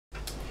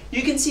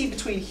You can see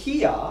between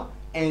here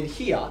and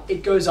here,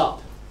 it goes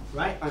up,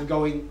 right? I'm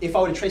going, if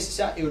I were to trace this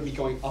out, it would be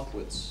going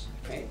upwards,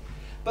 okay?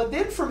 But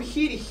then from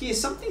here to here,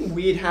 something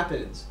weird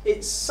happens.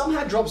 It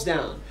somehow drops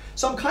down.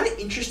 So I'm kind of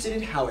interested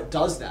in how it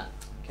does that,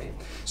 okay?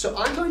 So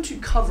I'm going to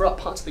cover up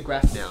parts of the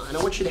graph now, and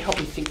I want you to help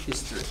me think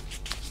this through.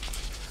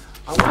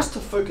 I want us to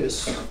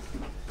focus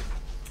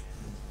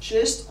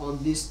just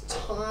on this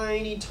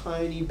tiny,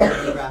 tiny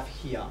bar graph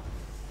here,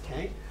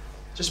 okay?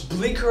 Just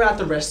blinker out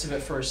the rest of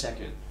it for a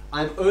second.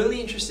 I'm only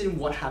interested in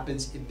what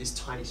happens in this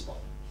tiny spot,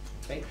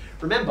 okay?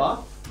 Remember,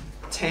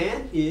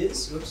 tan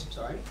is, oops,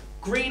 sorry,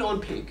 green on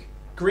pink.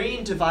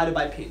 Green divided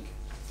by pink.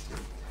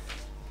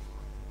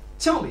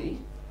 Tell me,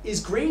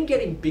 is green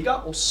getting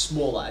bigger or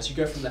smaller as you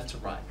go from left to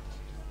right?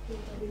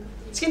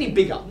 It's getting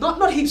bigger.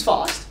 Not heaps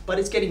fast, but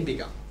it's getting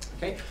bigger.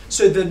 Okay?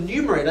 So the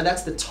numerator,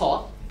 that's the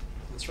top.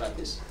 Let's write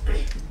this.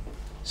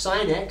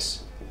 Sine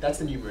x, that's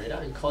the numerator,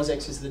 and cos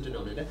x is the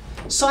denominator.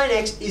 Sine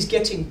x is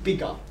getting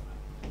bigger.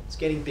 It's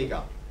getting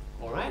bigger.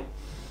 All right?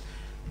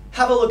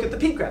 Have a look at the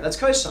pink graph. That's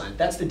cosine.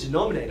 That's the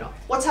denominator.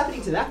 What's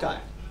happening to that guy?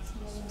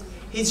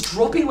 He's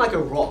dropping like a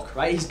rock,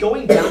 right? He's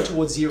going down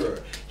towards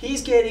zero.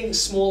 He's getting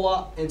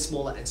smaller and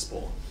smaller and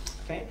smaller.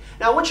 Okay?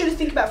 Now I want you to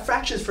think about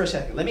fractions for a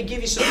second. Let me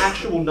give you some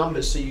actual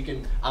numbers so you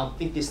can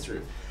think this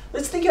through.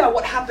 Let's think about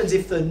what happens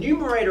if the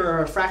numerator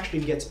of a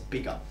fraction gets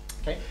bigger.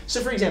 Okay?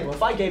 So for example,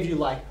 if I gave you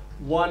like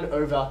 1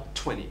 over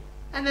 20,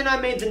 and then I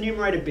made the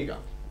numerator bigger,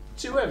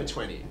 2 over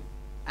 20,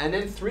 and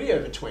then 3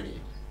 over 20,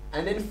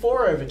 and then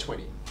 4 over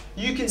 20.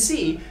 You can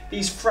see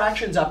these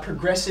fractions are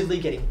progressively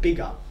getting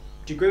bigger.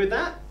 Do you agree with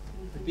that?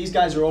 These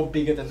guys are all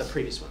bigger than the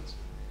previous ones.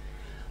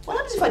 What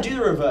happens if I do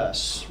the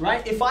reverse,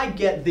 right? If I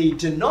get the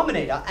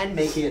denominator and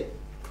make it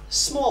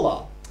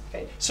smaller.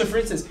 Okay? So for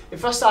instance,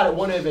 if I start at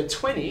 1 over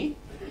 20,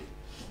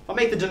 if I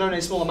make the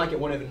denominator smaller, I might get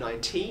 1 over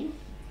 19,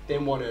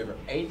 then 1 over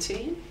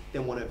 18,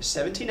 then 1 over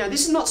 17. Now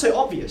this is not so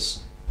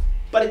obvious,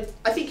 but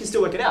I think you can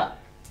still work it out.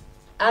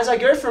 As I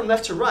go from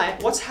left to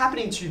right, what's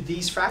happening to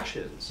these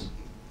fractions?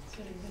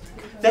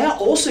 They are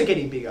also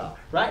getting bigger,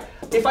 right?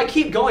 If I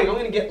keep going, I'm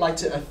going to get like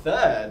to a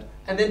third,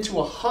 and then to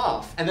a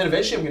half, and then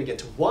eventually I'm going to get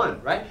to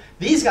 1, right?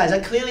 These guys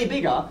are clearly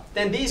bigger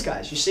than these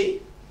guys, you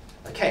see?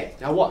 Okay,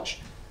 now watch.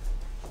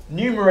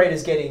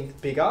 Numerator's getting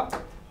bigger,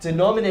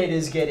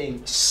 denominator's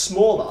getting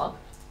smaller.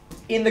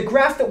 In the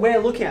graph that we're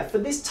looking at, for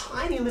this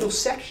tiny little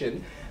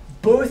section,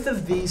 both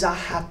of these are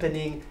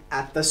happening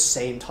at the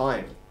same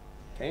time,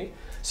 okay?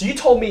 So you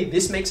told me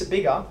this makes it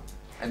bigger,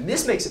 and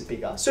this makes it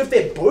bigger. So if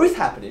they're both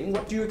happening,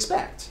 what do you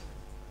expect?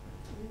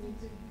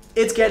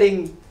 It's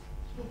getting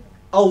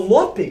a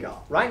lot bigger,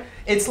 right?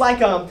 It's like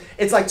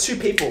two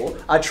people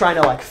are trying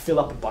to like fill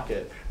up a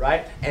bucket,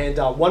 right? And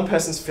one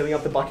person's filling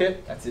up the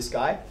bucket, that's this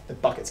guy, the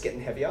bucket's getting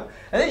heavier.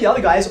 And then the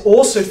other guy is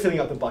also filling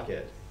up the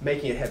bucket,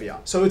 making it heavier.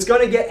 So it's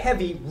gonna get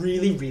heavy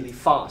really, really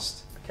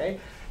fast, okay?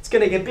 It's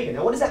gonna get bigger.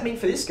 Now what does that mean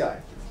for this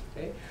guy?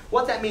 Okay?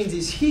 What that means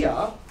is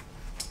here,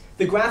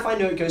 the graph I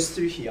know it goes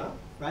through here,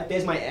 right?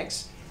 There's my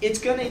x. It's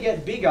gonna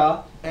get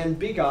bigger and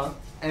bigger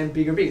and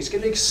bigger and bigger. It's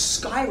gonna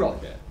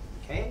skyrocket,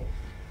 okay?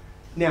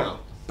 Now,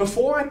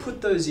 before I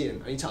put those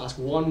in, I need to ask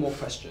one more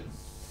question.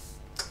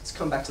 Let's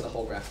come back to the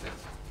whole graph now.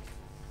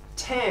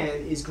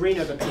 Tan is green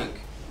over pink.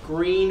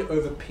 Green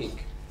over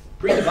pink.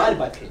 Green divided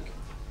by pink.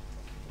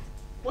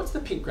 What's the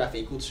pink graph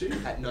equal to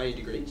at 90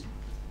 degrees?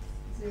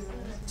 0.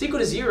 It's equal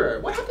to 0.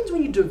 What happens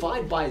when you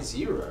divide by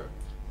 0?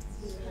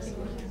 0.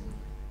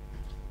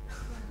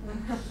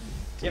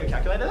 Do you have a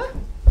calculator there?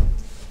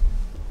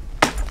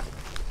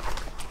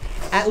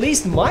 At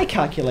least my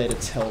calculator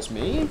tells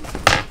me,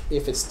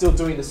 if it's still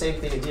doing the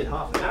same thing it did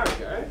half an hour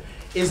ago,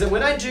 is that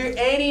when I do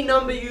any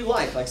number you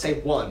like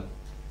say 1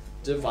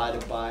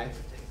 divided by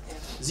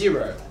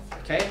 0,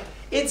 okay?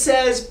 It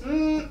says,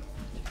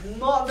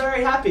 not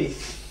very happy,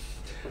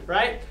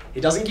 right?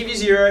 It doesn't give you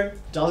 0,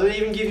 doesn't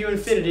even give you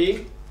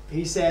infinity.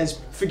 He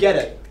says, forget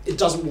it, it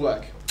doesn't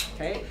work,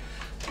 okay?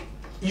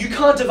 You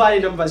can't divide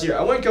a number by 0.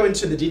 I won't go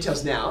into the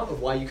details now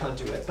of why you can't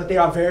do it, but there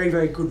are very,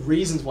 very good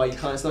reasons why you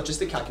can't. It's not just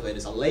the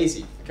calculators are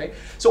lazy, okay?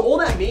 So all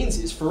that means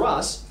is, for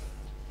us,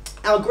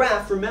 our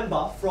graph,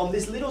 remember, from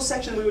this little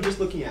section we were just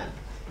looking at,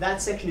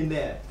 that section in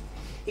there,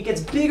 it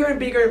gets bigger and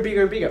bigger and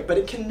bigger and bigger, but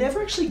it can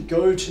never actually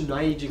go to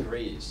 90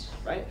 degrees,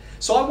 right?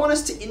 So I want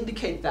us to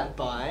indicate that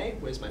by,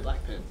 where's my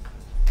black pen?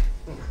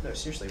 No,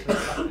 seriously, where's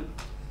my black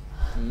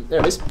pen? There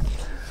it is.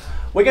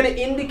 We're going to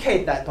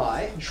indicate that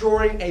by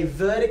drawing a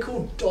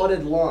vertical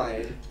dotted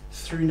line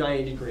through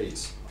 90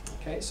 degrees.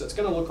 Okay, so it's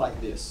going to look like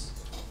this.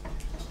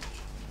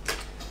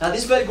 Now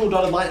this vertical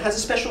dotted line has a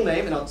special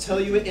name, and I'll tell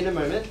you it in a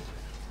moment.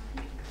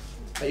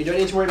 But you don't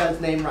need to worry about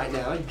its name right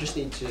now. You just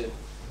need to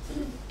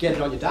get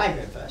it on your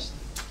diagram first.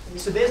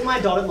 So there's my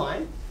dotted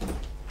line.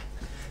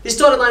 This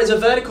dotted line is a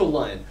vertical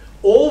line.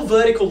 All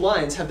vertical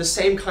lines have the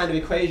same kind of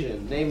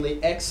equation,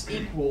 namely x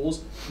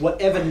equals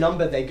whatever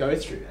number they go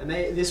through. And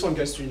this one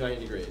goes through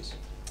 90 degrees.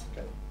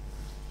 Okay.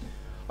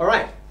 All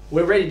right,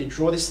 we're ready to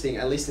draw this thing,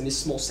 at least in this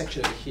small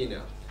section over here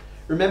now.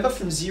 Remember,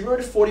 from 0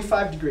 to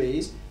 45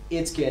 degrees,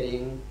 it's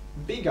getting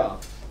bigger,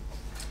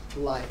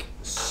 like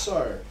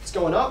so. It's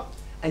going up,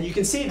 And you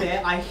can see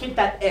there, I hit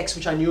that x,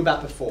 which I knew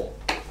about before.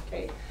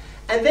 Okay?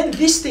 And then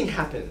this thing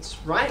happens,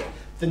 right?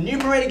 The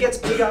numerator gets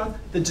bigger,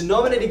 the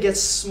denominator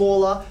gets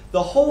smaller,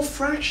 the whole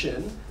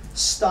fraction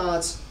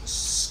starts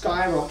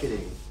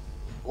skyrocketing,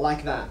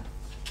 like that.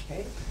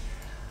 Okay?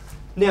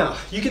 Now,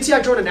 you can see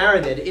I drawn an arrow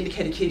there to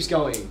indicate it keeps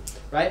going,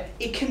 right?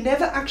 It can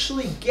never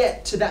actually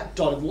get to that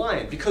dotted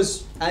line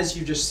because, as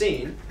you've just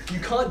seen, you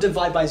can't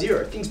divide by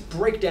 0. Things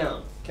break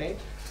down, okay?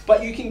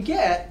 But you can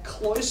get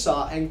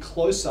closer and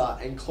closer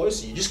and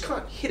closer. You just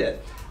can't hit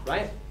it,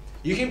 right?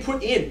 You can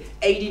put in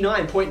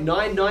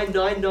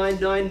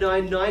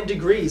 89.9999999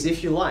 degrees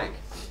if you like.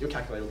 Your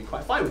calculator will be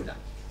quite fine with that.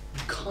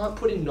 You can't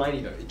put in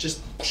 90 though. It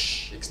just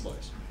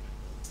explodes.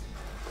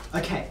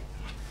 Okay.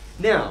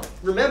 Now,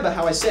 remember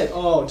how I said,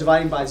 oh,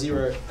 dividing by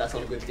 0, that's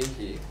not a good thing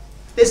here.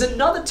 There's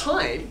another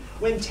time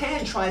when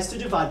tan tries to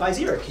divide by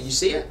 0. Can you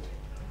see it?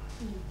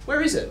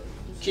 Where is it?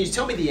 Can you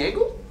tell me the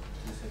angle?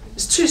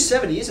 It's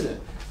 270, isn't it?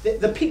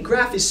 The pink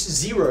graph is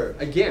 0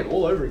 again,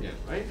 all over again,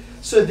 right?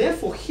 So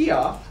therefore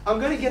here,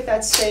 I'm going to get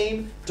that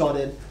same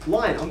dotted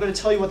line. I'm going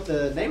to tell you what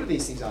the name of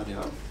these things are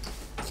now.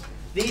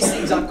 These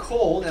things are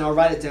called, and I'll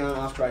write it down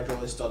after I draw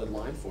this dotted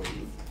line for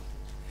you.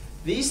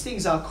 These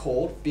things are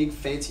called, big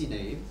fancy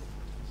name.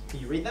 Can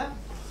you read that?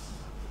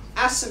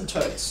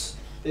 Asymptotes.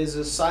 There's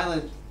a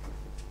silent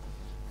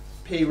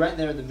P right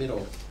there in the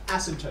middle.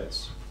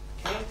 Asymptotes.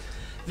 Okay?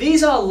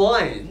 These are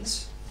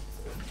lines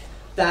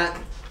that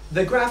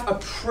the graph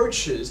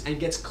approaches and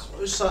gets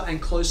closer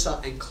and closer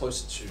and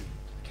closer to.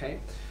 Okay?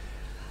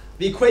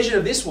 The equation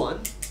of this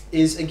one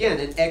is, again,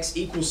 an x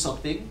equals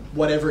something,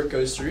 whatever it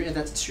goes through, and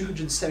that's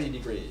 270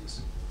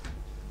 degrees.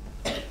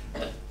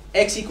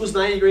 X equals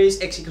 90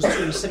 degrees, x equals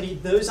 270.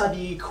 Those are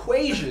the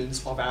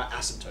equations of our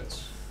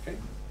asymptotes. Okay?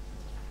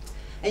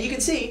 And you can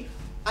see,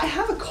 I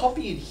have a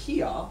copy in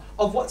here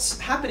of what's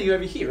happening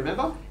over here.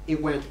 Remember? It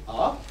went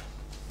up,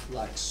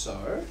 like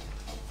so,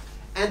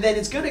 and then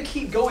it's going to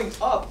keep going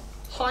up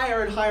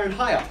higher and higher and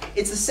higher.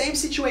 It's the same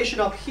situation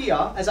up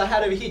here as I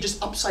had over here,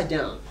 just upside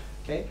down.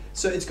 Okay?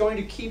 So it's going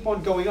to keep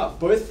on going up.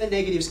 Both the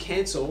negatives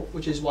cancel,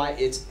 which is why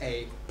it's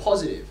a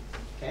positive.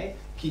 Okay?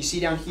 Can you see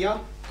down here?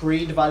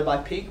 Green divided by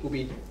pink will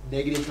be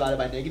negative divided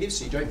by negative,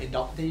 so you don't end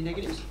up with any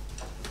negatives.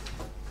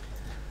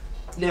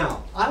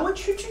 Now, I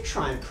want you to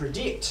try and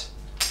predict.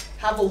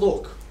 Have a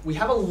look. We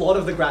have a lot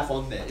of the graph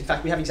on there. In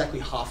fact, we have exactly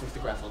half of the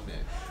graph on there.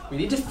 We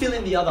need to fill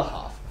in the other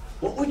half.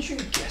 What would you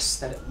guess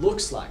that it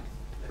looks like?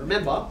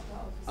 Remember,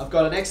 I've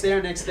got an x there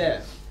and x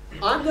there.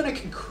 I'm going to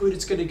conclude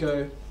it's going to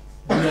go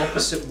the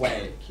opposite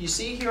way. You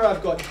see here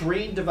I've got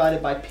green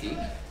divided by pink,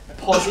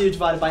 positive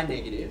divided by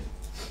negative,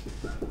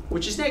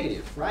 which is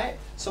negative, right?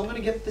 So I'm going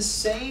to get the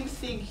same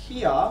thing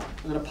here. I'm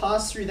going to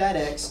pass through that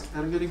x,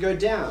 and I'm going to go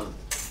down.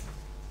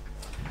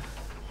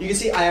 You can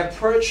see I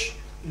approach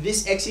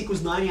this x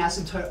equals 90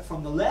 asymptote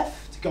from the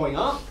left, going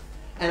up,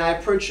 and I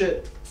approach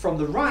it from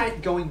the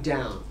right, going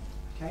down.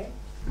 Okay?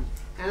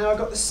 And I've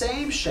got the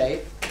same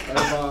shape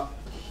over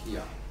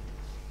here.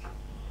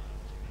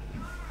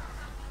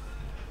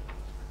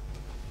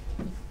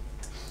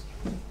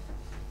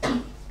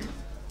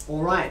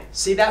 All right,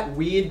 see that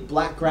weird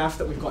black graph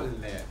that we've got in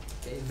there?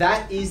 Okay,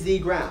 that is the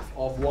graph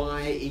of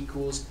y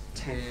equals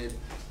tan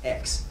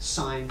x,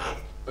 sine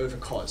over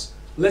cos.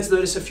 Let's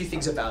notice a few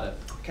things about it.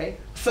 Okay,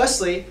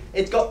 firstly,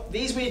 it's got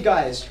these weird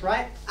guys,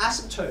 right?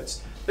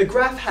 Asymptotes. The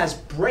graph has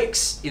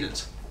breaks in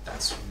it.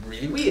 That's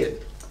really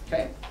weird.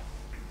 Okay.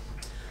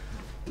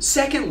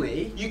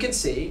 Secondly, you can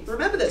see,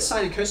 remember that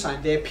sine and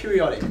cosine, they're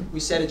periodic. We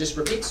said it just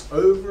repeats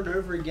over and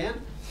over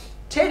again.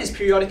 Tan is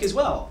periodic as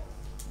well,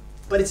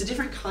 but it's a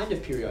different kind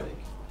of periodic.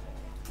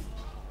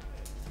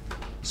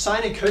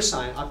 Sine and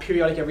cosine are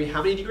periodic every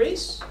how many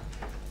degrees?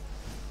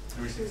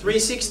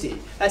 360.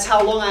 That's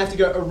how long I have to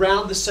go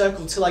around the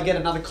circle till I get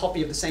another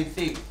copy of the same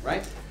thing,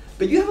 right?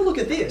 But you have a look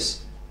at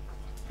this.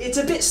 It's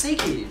a bit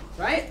sneaky,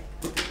 right?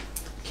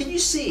 Can you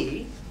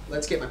see,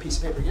 let's get my piece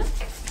of paper again.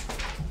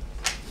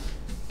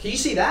 Can you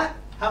see that?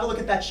 Have a look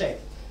at that shape.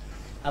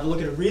 Have a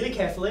look at it really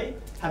carefully.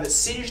 Have it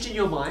singed in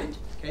your mind.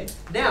 Okay.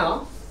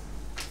 Now,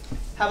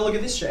 have a look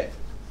at this shape.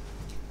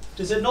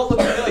 Does it not look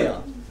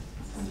familiar?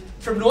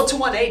 From 0 to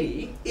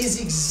 180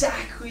 is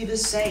exactly the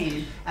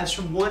same as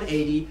from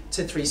 180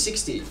 to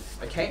 360.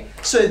 Okay.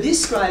 So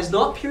this guy is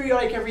not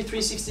periodic every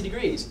 360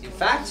 degrees. In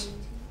fact,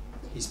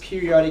 he's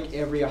periodic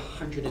every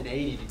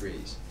 180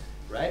 degrees.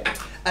 Right?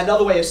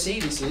 Another way of seeing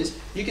this is,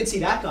 you can see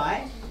that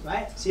guy,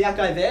 right? See that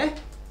guy there?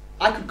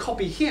 I could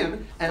copy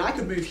him and I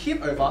could move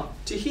him over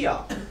to here,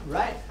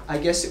 right? I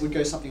guess it would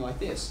go something like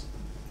this.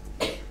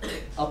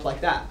 Up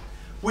like that.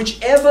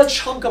 Whichever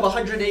chunk of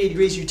 180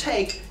 degrees you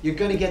take, you're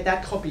going to get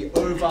that copy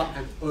over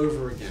and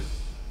over again.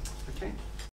 Okay?